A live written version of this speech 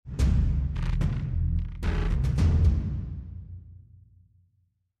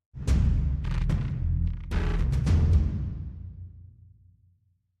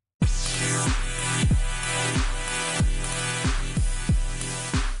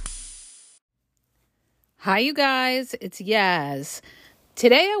Hi, you guys. It's Yaz.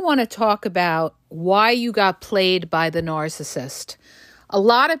 Today, I want to talk about why you got played by the narcissist. A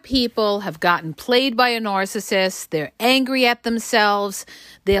lot of people have gotten played by a narcissist. They're angry at themselves.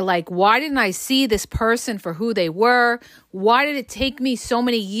 They're like, why didn't I see this person for who they were? Why did it take me so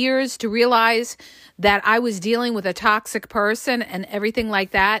many years to realize that I was dealing with a toxic person and everything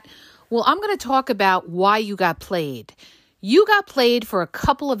like that? Well, I'm going to talk about why you got played. You got played for a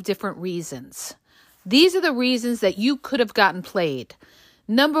couple of different reasons. These are the reasons that you could have gotten played.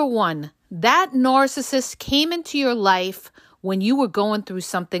 Number one, that narcissist came into your life when you were going through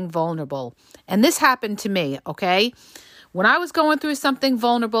something vulnerable. And this happened to me, okay? When I was going through something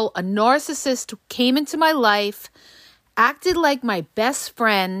vulnerable, a narcissist came into my life, acted like my best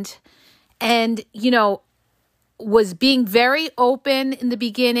friend, and, was being very open in the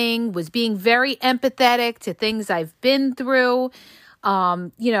beginning, was being very empathetic to things I've been through.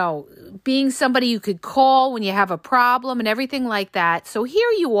 Being somebody you could call when you have a problem and everything like that. So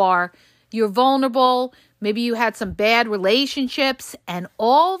here you are, you're vulnerable. Maybe you had some bad relationships, and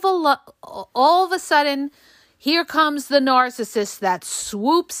all of a sudden, here comes the narcissist that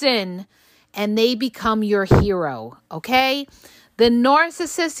swoops in and they become your hero. Okay. The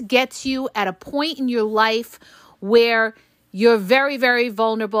narcissist gets you at a point in your life where you're very, very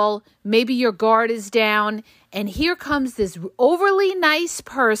vulnerable. Maybe your guard is down. And here comes this overly nice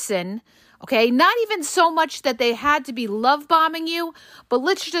person, okay? Not even so much that they had to be love bombing you, but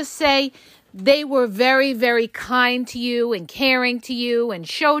let's just say they were very, very kind to you and caring to you and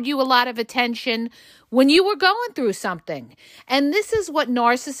showed you a lot of attention when you were going through something. And this is what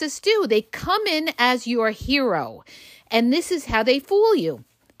narcissists do. They come in as your hero, and this is how they fool you.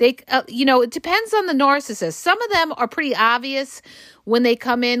 It depends on the narcissist. Some of them are pretty obvious when they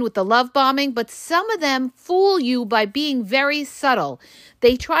come in with the love bombing, but some of them fool you by being very subtle.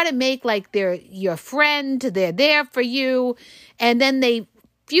 They try to make like they're your friend, they're there for you, and then they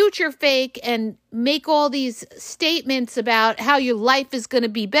future fake and make all these statements about how your life is going to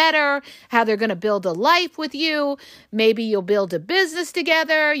be better, how they're going to build a life with you. Maybe you'll build a business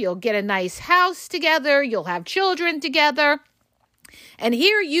together, you'll get a nice house together, you'll have children together. And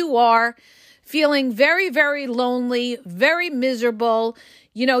here you are feeling very, very lonely, very miserable.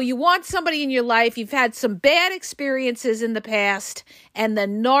 You want somebody in your life. You've had some bad experiences in the past, and the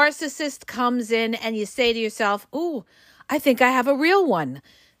narcissist comes in and you say to yourself, ooh, I think I have a real one.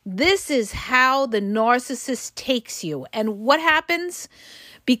 This is how the narcissist takes you. And what happens?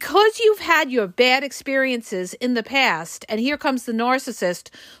 Because you've had your bad experiences in the past, and here comes the narcissist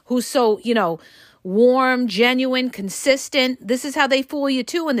who's so, warm, genuine, consistent. This is how they fool you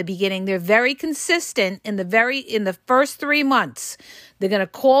too in the beginning. They're very consistent in the first 3 months. They're going to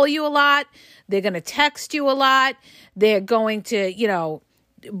call you a lot. They're going to text you a lot. They're going to,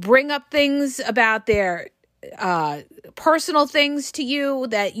 bring up things about their personal things to you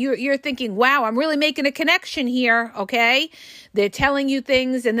that you're thinking, wow, I'm really making a connection here. Okay. They're telling you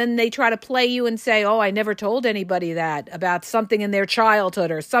things, and then they try to play you and say, oh, I never told anybody that about something in their childhood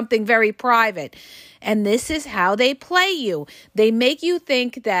or something very private. And this is how they play you. They make you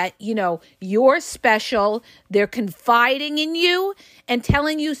think that, you're special. They're confiding in you and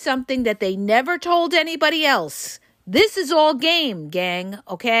telling you something that they never told anybody else. This is all game, gang.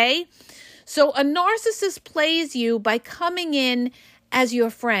 Okay. So a narcissist plays you by coming in as your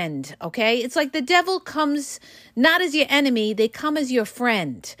friend, okay? It's like the devil comes not as your enemy, they come as your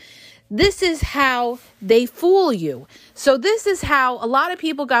friend. This is how they fool you. So this is how a lot of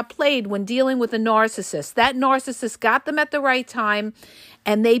people got played when dealing with a narcissist. That narcissist got them at the right time,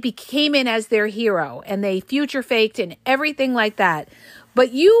 and they came in as their hero, and they future faked and everything like that.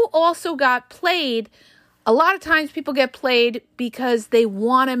 But you also got played. A lot of times people get played because they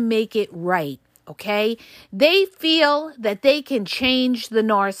want to make it right, okay? They feel that they can change the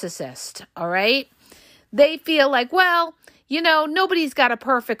narcissist, all right? They feel like, well, nobody's got a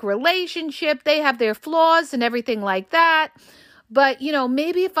perfect relationship. They have their flaws and everything like that. But,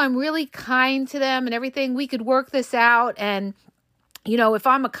 maybe if I'm really kind to them and everything, we could work this out. And, if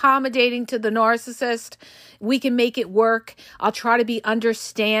I'm accommodating to the narcissist, we can make it work. I'll try to be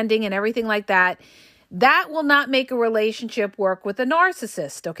understanding and everything like that. That will not make a relationship work with a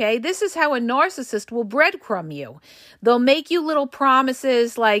narcissist, okay? This is how a narcissist will breadcrumb you. They'll make you little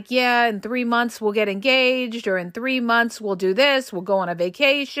promises like, yeah, in 3 months we'll get engaged, or in 3 months we'll do this, we'll go on a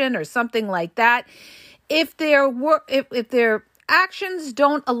vacation, or something like that. If their actions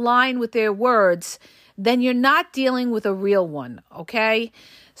don't align with their words, then you're not dealing with a real one, okay?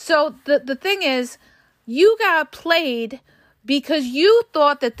 So the thing is, you got played because you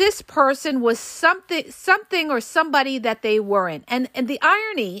thought that this person was something or somebody that they weren't. And the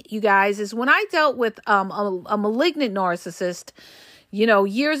irony, you guys, is when I dealt with a malignant narcissist,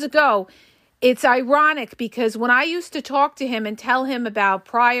 years ago, it's ironic because when I used to talk to him and tell him about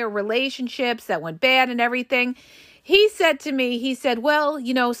prior relationships that went bad and everything, he said to me,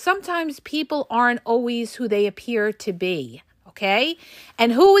 well, sometimes people aren't always who they appear to be. Okay.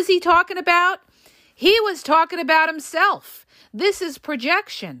 And who was he talking about? He was talking about himself. This is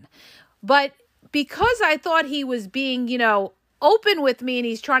projection. But because I thought he was being, open with me and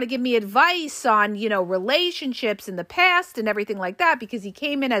he's trying to give me advice on, relationships in the past and everything like that, because he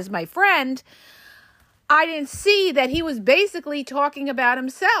came in as my friend, I didn't see that he was basically talking about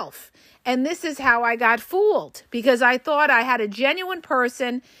himself. And this is how I got fooled, because I thought I had a genuine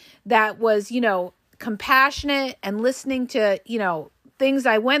person that was, compassionate and listening to, things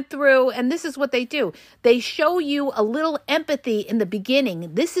I went through. And this is what they do. They show you a little empathy in the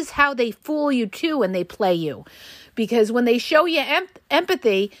beginning. This is how they fool you too, and they play you. Because when they show you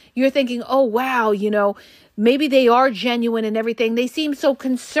empathy, you're thinking, oh, wow, maybe they are genuine and everything. They seem so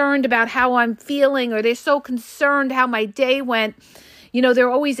concerned about how I'm feeling, or they're so concerned how my day went. They're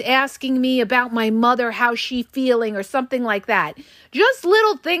always asking me about my mother, how's she feeling, or something like that. Just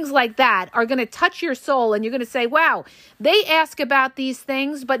little things like that are going to touch your soul, and you're going to say, wow, they ask about these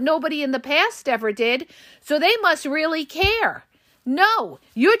things, but nobody in the past ever did, so they must really care. No,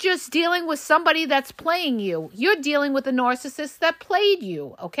 you're just dealing with somebody that's playing you. You're dealing with a narcissist that played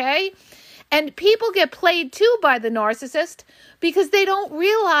you, okay? And people get played too by the narcissist because they don't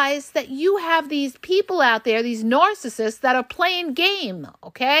realize that you have these people out there, these narcissists that are playing game,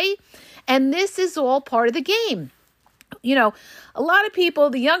 okay? And this is all part of the game. A lot of people,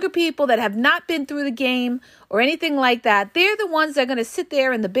 the younger people that have not been through the game or anything like that, they're the ones that are going to sit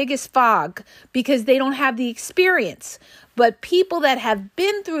there in the biggest fog because they don't have the experience. But people that have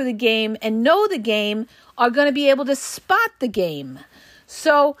been through the game and know the game are going to be able to spot the game.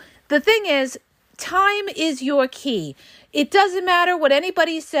 So the thing is, time is your key. It doesn't matter what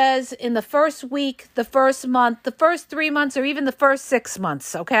anybody says in the first week, the first month, the first 3 months, or even the first 6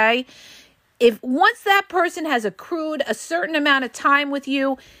 months, okay? If once that person has accrued a certain amount of time with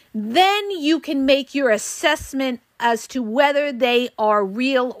you, then you can make your assessment as to whether they are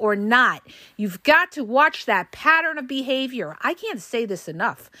real or not. You've got to watch that pattern of behavior. I can't say this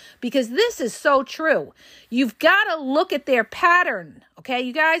enough because this is so true. You've got to look at their pattern. Okay,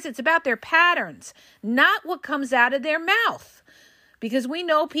 you guys, it's about their patterns, not what comes out of their mouth. Because we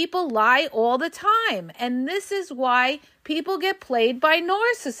know people lie all the time. And this is why people get played by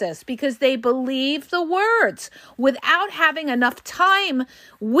narcissists, because they believe the words without having enough time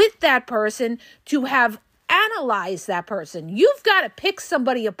with that person to have analyzed that person. You've got to pick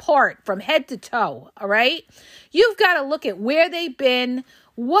somebody apart from head to toe, all right? You've got to look at where they've been,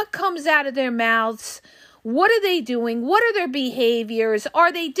 what comes out of their mouths. What are they doing? What are their behaviors?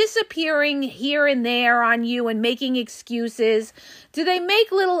 Are they disappearing here and there on you and making excuses? Do they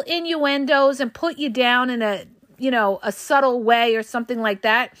make little innuendos and put you down in a subtle way or something like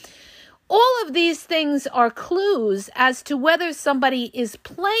that? All of these things are clues as to whether somebody is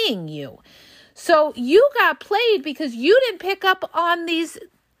playing you. So you got played because you didn't pick up on these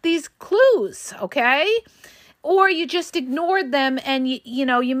clues, okay? Or you just ignored them and,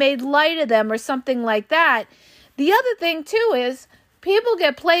 you made light of them or something like that. The other thing, too, is people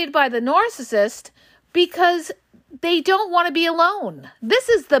get played by the narcissist because they don't want to be alone. This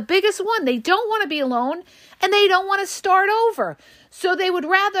is the biggest one. They don't want to be alone and they don't want to start over. So they would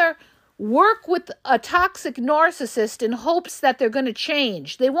rather work with a toxic narcissist in hopes that they're going to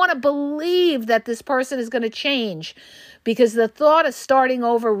change. They want to believe that this person is going to change because the thought of starting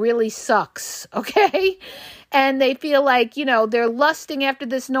over really sucks, okay? And they feel like, they're lusting after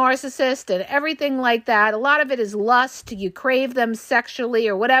this narcissist and everything like that. A lot of it is lust. You crave them sexually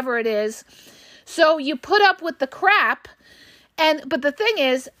or whatever it is. So you put up with the crap. But the thing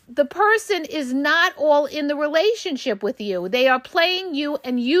is, the person is not all in the relationship with you. They are playing you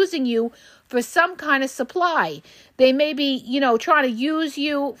and using you for some kind of supply. They may be, trying to use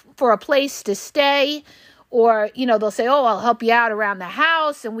you for a place to stay. Or, they'll say, oh, I'll help you out around the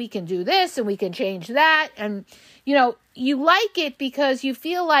house and we can do this and we can change that. And, you like it because you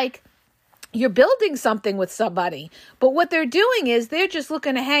feel like you're building something with somebody. But what they're doing is they're just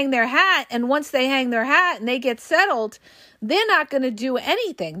looking to hang their hat. And once they hang their hat and they get settled, they're not going to do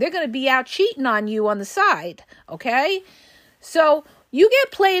anything. They're going to be out cheating on you on the side. Okay? So you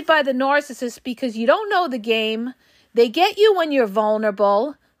get played by the narcissist because you don't know the game. They get you when you're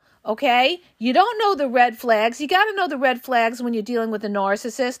vulnerable. Okay? You don't know the red flags. You got to know the red flags when you're dealing with a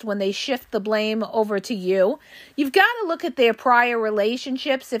narcissist, when they shift the blame over to you. You've got to look at their prior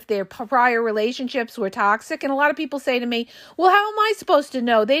relationships, if their prior relationships were toxic. And a lot of people say to me, well, how am I supposed to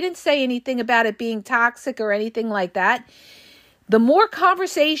know? They didn't say anything about it being toxic or anything like that. The more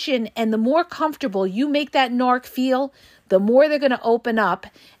conversation and the more comfortable you make that narc feel, the more they're going to open up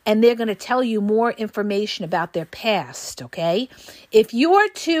and they're going to tell you more information about their past, okay? If you're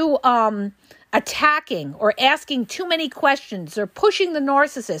too attacking or asking too many questions or pushing the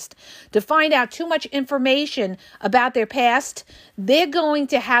narcissist to find out too much information about their past, they're going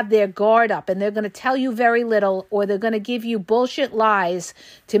to have their guard up and they're going to tell you very little, or they're going to give you bullshit lies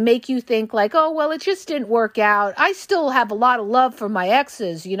to make you think like, oh, well, it just didn't work out. I still have a lot of love for my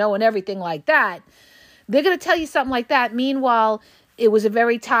exes, and everything like that. They're going to tell you something like that. Meanwhile, it was a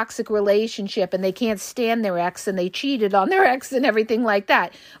very toxic relationship and they can't stand their ex and they cheated on their ex and everything like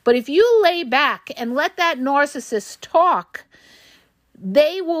that. But if you lay back and let that narcissist talk,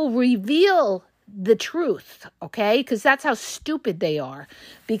 they will reveal the truth, okay? Because that's how stupid they are.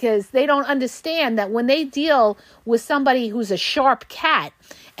 Because they don't understand that when they deal with somebody who's a sharp cat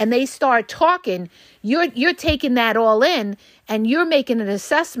and they start talking, you're taking that all in and you're making an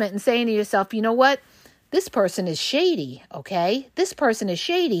assessment and saying to yourself, you know what? This person is shady, okay? This person is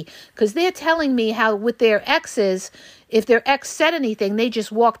shady because they're telling me how with their exes, if their ex said anything, they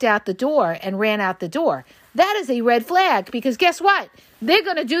just walked out the door and ran out the door. That is a red flag because guess what? They're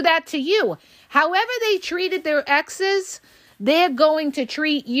going to do that to you. However they treated their exes, they're going to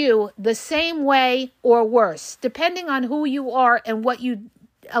treat you the same way or worse, depending on who you are and what you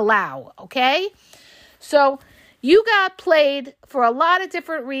allow, okay? So you got played for a lot of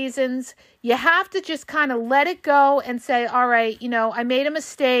different reasons. You have to just kind of let it go and say, all right, I made a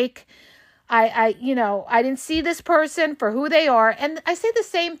mistake. I didn't see this person for who they are. And I say the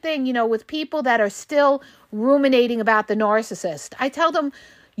same thing, with people that are still ruminating about the narcissist. I tell them,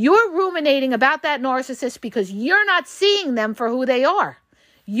 you're ruminating about that narcissist because you're not seeing them for who they are.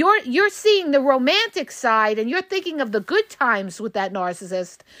 You're seeing the romantic side and you're thinking of the good times with that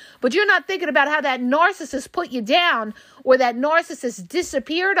narcissist, but you're not thinking about how that narcissist put you down or that narcissist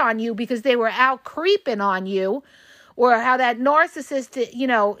disappeared on you because they were out creeping on you, or how that narcissist,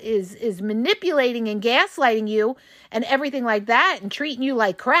 is manipulating and gaslighting you and everything like that and treating you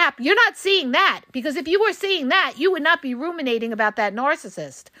like crap. You're not seeing that, because if you were seeing that, you would not be ruminating about that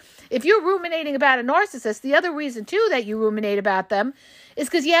narcissist. If you're ruminating about a narcissist, the other reason too that you ruminate about them is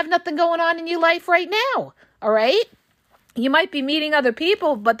because you have nothing going on in your life right now, all right? You might be meeting other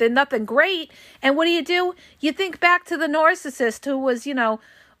people, but they're nothing great. And what do? You think back to the narcissist who was,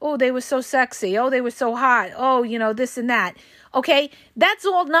 oh, they were so sexy. Oh, they were so hot. Oh, this and that. Okay, that's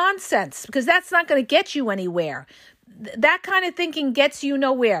all nonsense because that's not going to get you anywhere. That kind of thinking gets you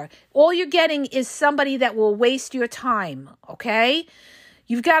nowhere. All you're getting is somebody that will waste your time, okay?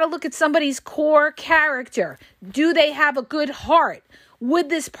 You've got to look at somebody's core character. Do they have a good heart? Would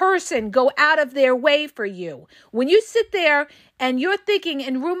this person go out of their way for you? When you sit there and you're thinking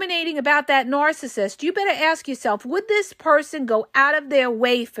and ruminating about that narcissist, you better ask yourself, would this person go out of their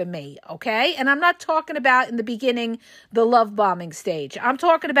way for me? Okay? And I'm not talking about in the beginning, the love bombing stage. I'm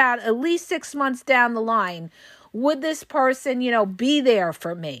talking about at least 6 months down the line. Would this person, be there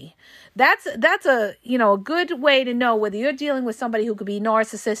for me? That's a, a good way to know whether you're dealing with somebody who could be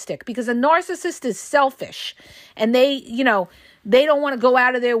narcissistic, because a narcissist is selfish and they don't want to go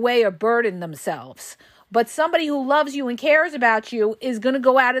out of their way or burden themselves. But somebody who loves you and cares about you is going to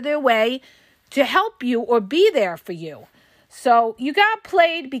go out of their way to help you or be there for you. So you got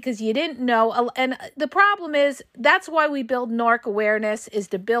played because you didn't know. And the problem is, that's why we build narc awareness, is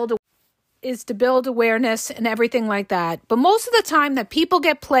to build awareness and everything like that. But most of the time that people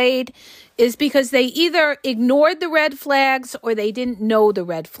get played is because they either ignored the red flags or they didn't know the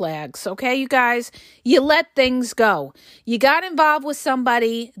red flags. Okay, you guys, you let things go. You got involved with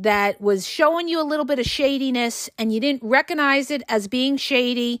somebody that was showing you a little bit of shadiness and you didn't recognize it as being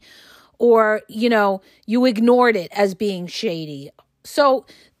shady, or, you ignored it as being shady. So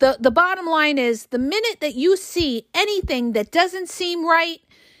the bottom line is, the minute that you see anything that doesn't seem right,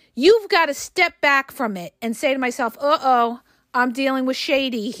 you've got to step back from it and say to myself, I'm dealing with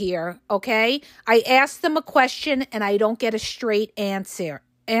shady here, okay? I asked them a question and I don't get a straight answer.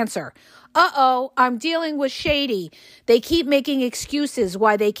 I'm dealing with shady. They keep making excuses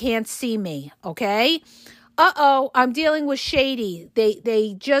why they can't see me, okay? I'm dealing with shady.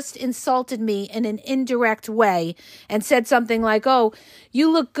 They just insulted me in an indirect way and said something like, oh,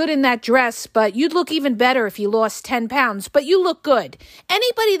 you look good in that dress, but you'd look even better if you lost 10 pounds, but you look good.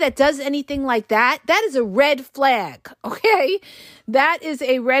 Anybody that does anything like that, that is a red flag, okay? That is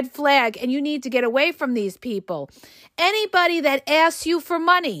a red flag, and you need to get away from these people. Anybody that asks you for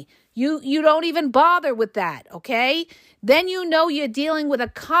money, you don't even bother with that, okay? Then you know you're dealing with a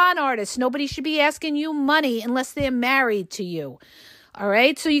con artist. Nobody should be asking you money unless they're married to you. All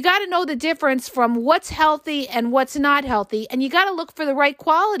right? So you got to know the difference from what's healthy and what's not healthy. And you got to look for the right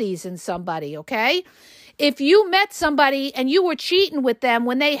qualities in somebody, okay? If you met somebody and you were cheating with them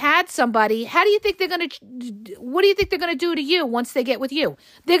when they had somebody, what do you think they're going to do to you once they get with you?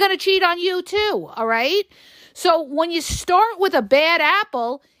 They're going to cheat on you too, all right? So when you start with a bad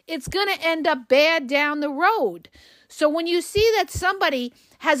apple, it's going to end up bad down the road. So when you see that somebody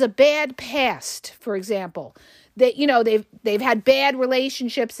has a bad past, for example, that they've had bad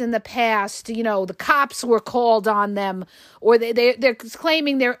relationships in the past, the cops were called on them, or they're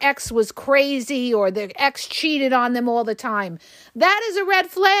claiming their ex was crazy, or their ex cheated on them all the time. That is a red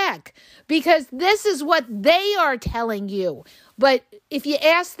flag, because this is what they are telling you. But if you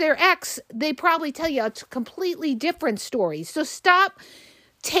ask their ex, they probably tell you a completely different story. So stop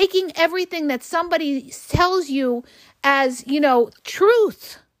taking everything that somebody tells you as,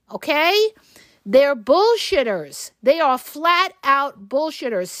 truth, okay? They're bullshitters. They are flat out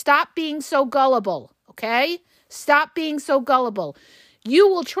bullshitters. Stop being so gullible, okay? Stop being so gullible. You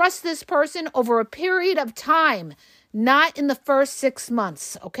will trust this person over a period of time, not in the first 6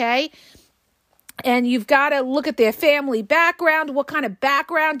 months, okay? And you've got to look at their family background. What kind of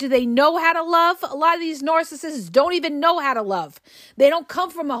background do they know how to love? A lot of these narcissists don't even know how to love. They don't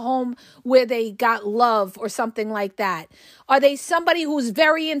come from a home where they got love or something like that. Are they somebody who's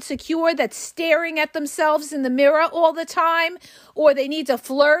very insecure, that's staring at themselves in the mirror all the time? Or they need to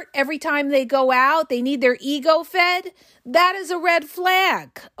flirt every time they go out? They need their ego fed? That is a red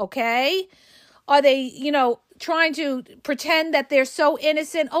flag, okay? Are they, trying to pretend that they're so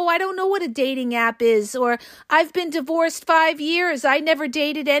innocent? Oh, I don't know what a dating app is, or I've been divorced 5 years. I never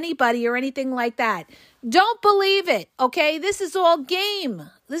dated anybody or anything like that. Don't believe it, okay? This is all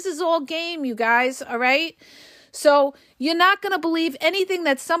game. This is all game, you guys, all right? So you're not going to believe anything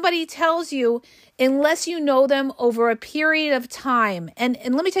that somebody tells you unless you know them over a period of time. And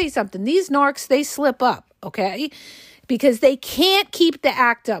let me tell you something. These narcs, they slip up, okay? Because they can't keep the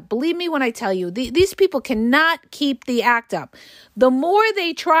act up. Believe me when I tell you, these people cannot keep the act up. The more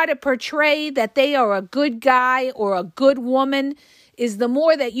they try to portray that they are a good guy or a good woman, is the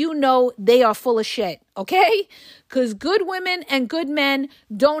more that they are full of shit, okay? Because good women and good men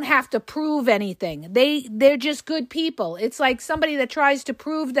don't have to prove anything. They're just good people. It's like somebody that tries to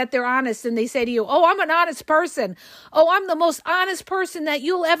prove that they're honest, and they say to you, oh, I'm an honest person. Oh, I'm the most honest person that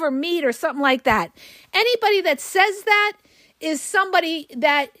you'll ever meet, or something like that. Anybody that says that is somebody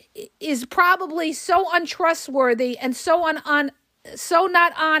that is probably so untrustworthy and so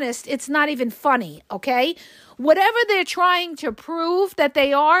not honest, it's not even funny, okay? Whatever they're trying to prove that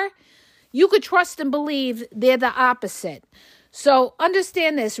they are, you could trust and believe they're the opposite. So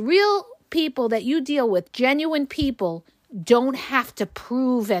understand this. Real people that you deal with, genuine people, don't have to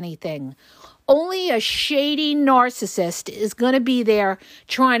prove anything. Only a shady narcissist is going to be there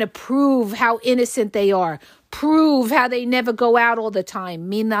trying to prove how innocent they are, prove how they never go out all the time,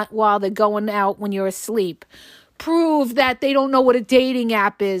 mean that while they're going out when you're asleep. Prove that they don't know what a dating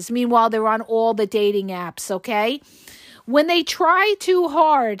app is. Meanwhile, they're on all the dating apps, okay? When they try too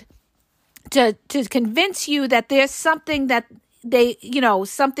hard to convince you that there's something that they,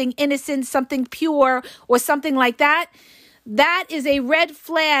 something innocent, something pure, or something like that, that is a red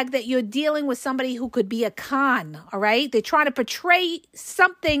flag that you're dealing with somebody who could be a con, all right? They're trying to portray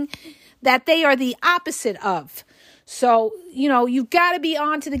something that they are the opposite of. So, you've got to be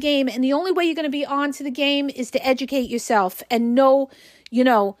on to the game. And the only way you're going to be on to the game is to educate yourself and know,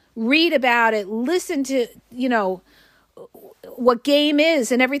 read about it, listen to, what game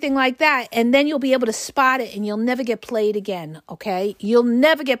is and everything like that. And then you'll be able to spot it, and you'll never get played again, okay? You'll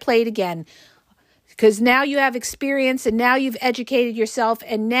never get played again. Because now you have experience, and now you've educated yourself,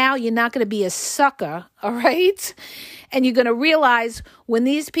 and now you're not going to be a sucker, all right? And you're going to realize when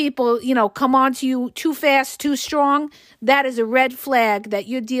these people, come on to you too fast, too strong, that is a red flag that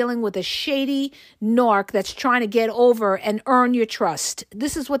you're dealing with a shady narc that's trying to get over and earn your trust.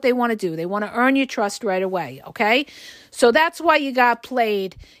 This is what they want to do. They want to earn your trust right away, okay? So that's why you got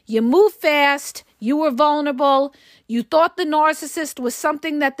played. You move fast. You were vulnerable. You thought the narcissist was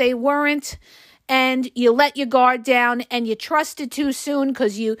something that they weren't. and you let your guard down and you trusted too soon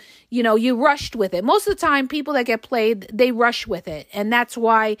because you rushed with it. Most of the time, people that get played, they rush with it. And that's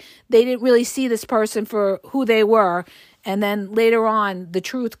why they didn't really see this person for who they were. And then later on, the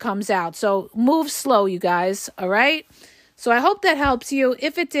truth comes out. So move slow, you guys. All right? So I hope that helps you.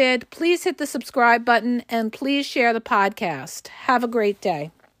 If it did, please hit the subscribe button and please share the podcast. Have a great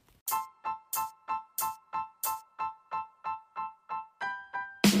day.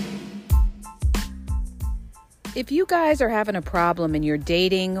 If you guys are having a problem in your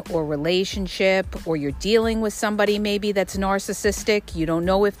dating or relationship, or you're dealing with somebody maybe that's narcissistic, you don't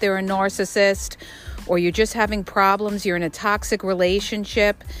know if they're a narcissist, or you're just having problems, you're in a toxic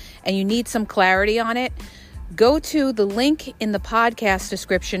relationship and you need some clarity on it, go to the link in the podcast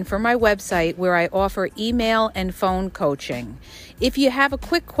description for my website where I offer email and phone coaching. If you have a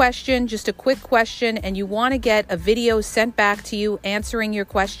quick question, just a quick question, and you want to get a video sent back to you answering your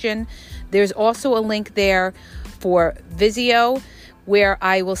question, there's also a link there for Vizio where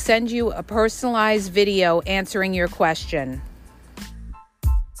I will send you a personalized video answering your question.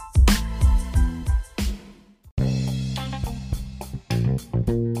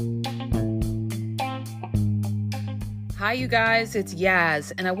 Hi, you guys, it's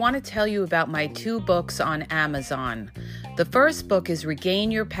Yaz, and I want to tell you about my 2 books on Amazon. The first book is Regain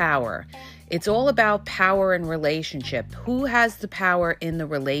Your Power. It's all about power and relationship. Who has the power in the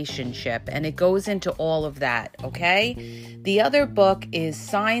relationship? And it goes into all of that, okay? The other book is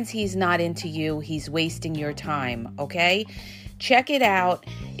Signs He's Not Into You, He's Wasting Your Time, okay? Check it out.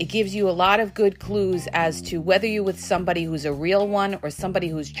 It gives you a lot of good clues as to whether you're with somebody who's a real one or somebody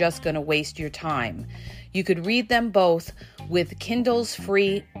who's just going to waste your time. You could read them both with Kindle's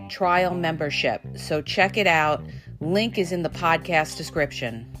free trial membership. So check it out. Link is in the podcast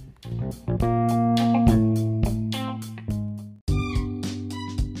description.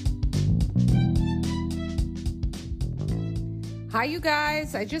 Hi, you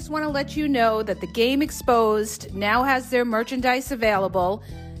guys. I just want to let you know that the Game Exposed now has their merchandise available.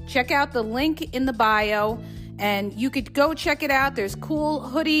 Check out the link in the bio, and you could go check it out. There's cool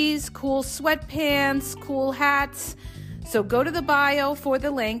hoodies, cool sweatpants, cool hats. So go to the bio for the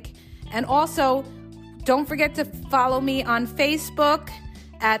link. And also, don't forget to follow me on Facebook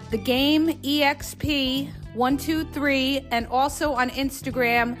at The Game EXP 123, and also on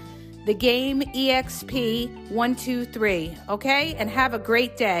Instagram, The Game EXP 123. Okay? And have a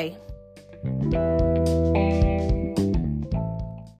great day.